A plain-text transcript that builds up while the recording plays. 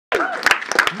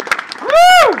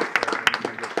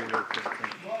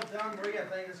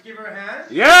Maria. Let's give her a hand.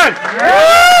 Yes!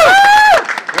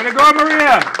 Way to go,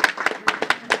 Maria!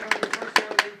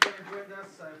 Joined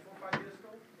us 4 or 5 years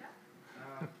ago.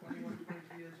 21,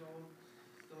 22 years old,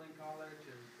 still in college,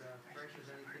 and fresh as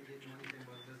anything, didn't know anything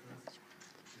about business.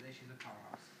 Today she's a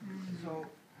powerhouse. So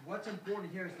what's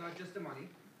important here is not just the money,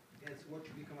 it's what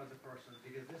you become as a person,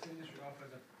 because this industry offers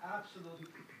the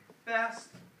absolute best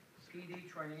PD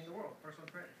training in the world, personal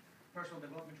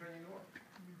development training in the world.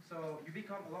 So you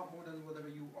become a lot more than whatever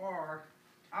you are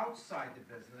outside the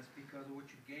business because of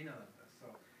what you gain out of this. So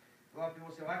a lot of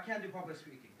people say, well, I can't do public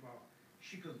speaking. Well,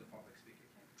 she couldn't do public speaking,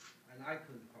 and I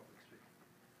couldn't do public speaking.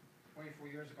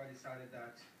 24 years ago, I decided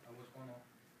that I was going to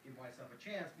give myself a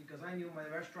chance because I knew my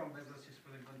restaurant business just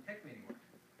wasn't going to take me anywhere.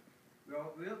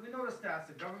 Well, we know the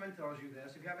stats. The government tells you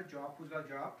this. If you have a job, who's got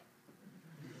a job?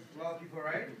 A lot of people,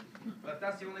 right? But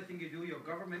that's the only thing you do. Your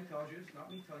government tells you. It's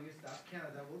not me telling you. Stats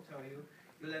Canada will tell you.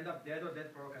 You'll end up dead or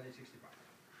dead broke at age 65.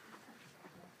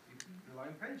 You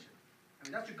rely on pension. I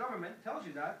mean, that's your government tells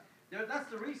you that. That's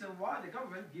the reason why the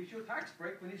government gives you a tax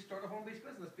break when you start a home-based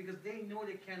business, because they know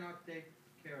they cannot take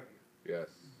care of you. Yes.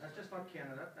 That's just not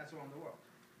Canada. That's around the world.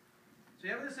 So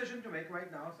you have a decision to make right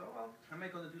now. So, well, am I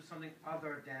going to do something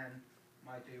other than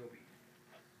my JOB?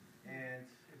 And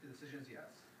if the decision is yes,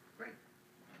 great.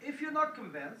 If you're not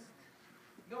convinced,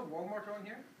 you know Walmart around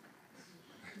here?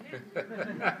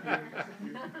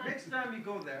 Next time you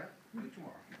go there, maybe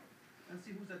tomorrow, and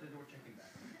see who's at the door checking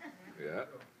back. Yeah.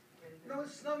 You know,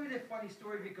 it's not really a funny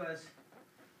story because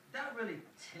that really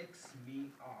ticks me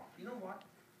off. You know what?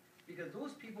 Because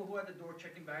those people who are at the door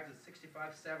checking bags at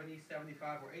 65, 70,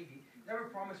 75, or 80 never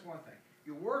promise one thing.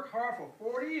 You work hard for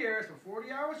 40 years, for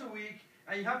 40 hours a week,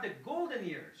 and you have the golden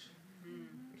years.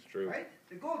 It's true. Right?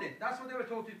 The golden. That's what they were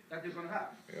told that they're going to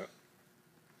have. Yeah.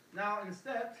 Now,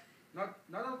 instead,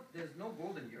 there's no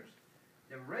golden years.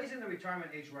 They're raising the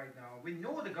retirement age right now. We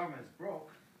know the government is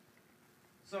broke.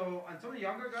 So, and some of the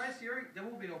younger guys here, there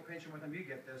will be no pension by the time you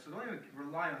get there, so don't even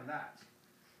rely on that.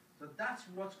 So that's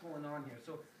what's going on here.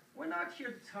 So we're not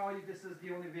here to tell you this is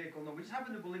the only vehicle. No, we just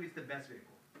happen to believe it's the best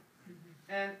vehicle.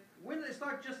 And when it's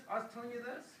not just us telling you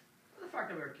this, the fact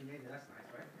that we're Canadian, that's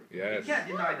nice, right? Yes. You can't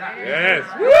deny that. Yes.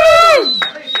 Woo!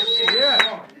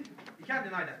 Yeah. You can't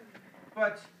deny that.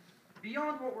 But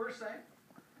beyond what we're saying,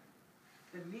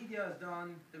 the media has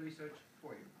done the research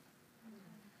for you.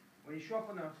 When you show up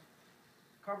on the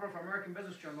cover of American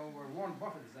Business Journal where Warren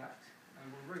Buffett is at,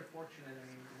 and we're very fortunate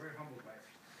and we're very humbled by it.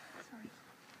 Sorry.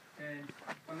 And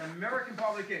on an American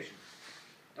publication,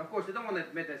 of course, they don't want to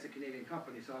admit that it's a Canadian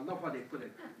company, so I love how they put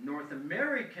it, North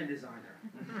American designer.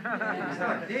 It's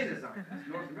not a day designer, it's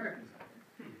North American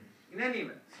designer. In any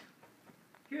event,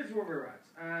 here's where we're at.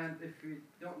 And if you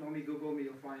don't know me, Google me,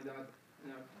 you'll find out.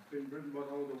 It's been written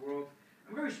about all over the world.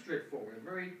 I'm very straightforward,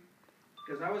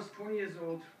 because I was 20 years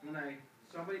old when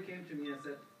somebody came to me and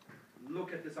said,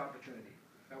 look at this opportunity.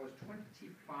 That was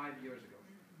 25 years ago.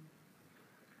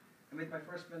 I made my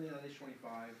first million at age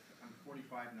 25. I'm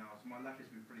 45 now, so my life has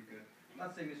been pretty good. I'm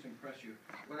not saying this to impress you.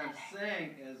 What I'm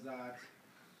saying is that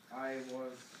I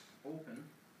was open,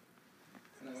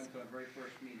 and I went to a very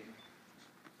first meeting,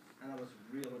 and I was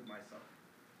real with myself.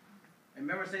 I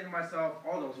remember saying to myself,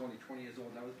 although I was only 20 years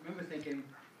old, I remember thinking,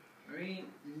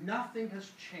 nothing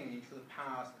has changed for the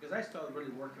past, because I started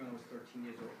really working when I was 13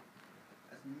 years old.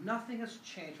 Nothing has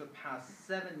changed for the past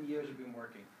 7 years I've been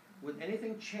working. Would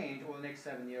anything change over the next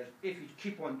 7 years if you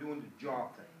keep on doing the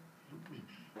job thing?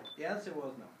 The answer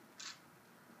was no.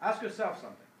 Ask yourself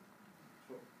something.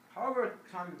 So, however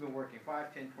time you've been working,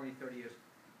 5, 10, 20, 30 years,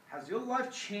 has your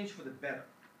life changed for the better?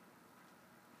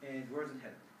 And where's it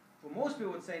headed? Well, most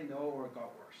people would say no, or it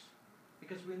got worse.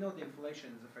 Because we know the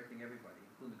inflation is affecting everybody,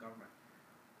 including the government.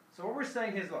 So what we're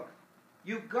saying is, look,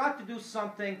 you've got to do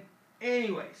something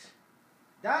anyways.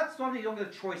 That's something you don't get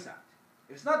a choice at.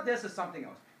 If it's not this, it's something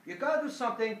else. You've got to do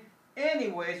something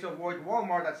anyways to avoid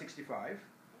Walmart at 65.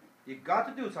 You've got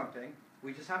to do something.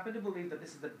 We just happen to believe that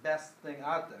this is the best thing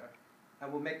out there,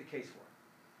 and we'll make the case for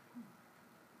it.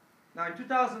 Now, in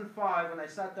 2005, when I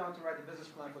sat down to write the business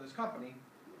plan for this company,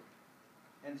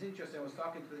 and it's interesting, I was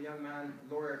talking to the young man,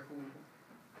 lawyer,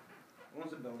 who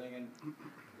owns the building, and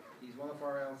he's one of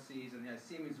our LCs, and I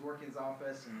see him, he's working in his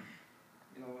office, and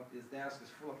his desk is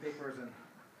full of papers, and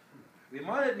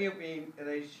reminded me of me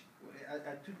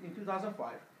in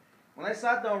 2005, when I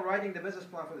sat down writing the business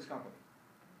plan for this company.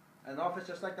 An office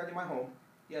just like that in my home.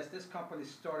 Yes, this company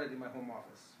started in my home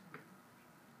office.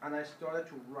 And I started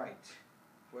to write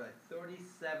for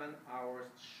 37 hours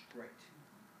straight.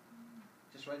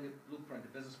 Just writing the blueprint, the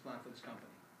business plan for this company.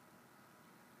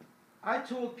 I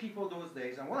told people those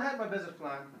days, and when I had my business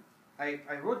plan, I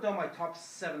wrote down my top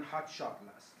 7 hot shot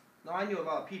list. Now, I knew a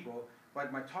lot of people,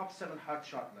 but my top 7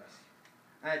 hotshot list.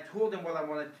 And I told them what I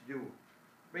wanted to do.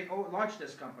 Launch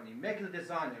this company, make it a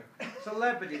designer,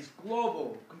 celebrities,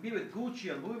 global, compete with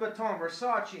Gucci and Louis Vuitton,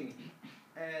 Versace.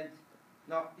 And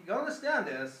now, you gotta understand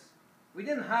this, we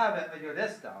didn't have any of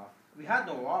this stuff. We had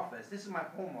no office. This is my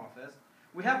home office.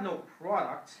 We have no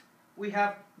product. We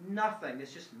have nothing.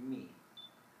 It's just me.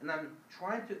 And I'm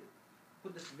trying to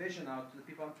put this vision out to the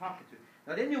people I'm talking to.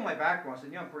 Now, they knew my background, so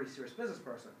they knew I'm a pretty serious business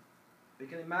person. But you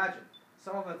can imagine,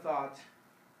 some of them thought,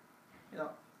 you know,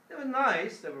 they were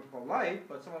nice, they were polite,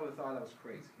 but some of them thought I was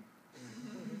crazy.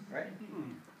 Right?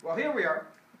 Well, here we are,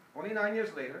 only 9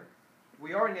 years later.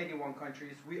 We are in 81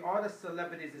 countries. We are the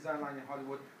celebrities design line in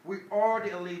Hollywood. We are the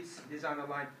elites designer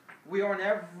line. We are in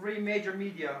every major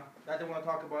media that they want to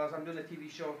talk about us. I'm doing a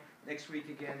TV show next week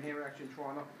again here actually in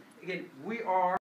Toronto. Again, we are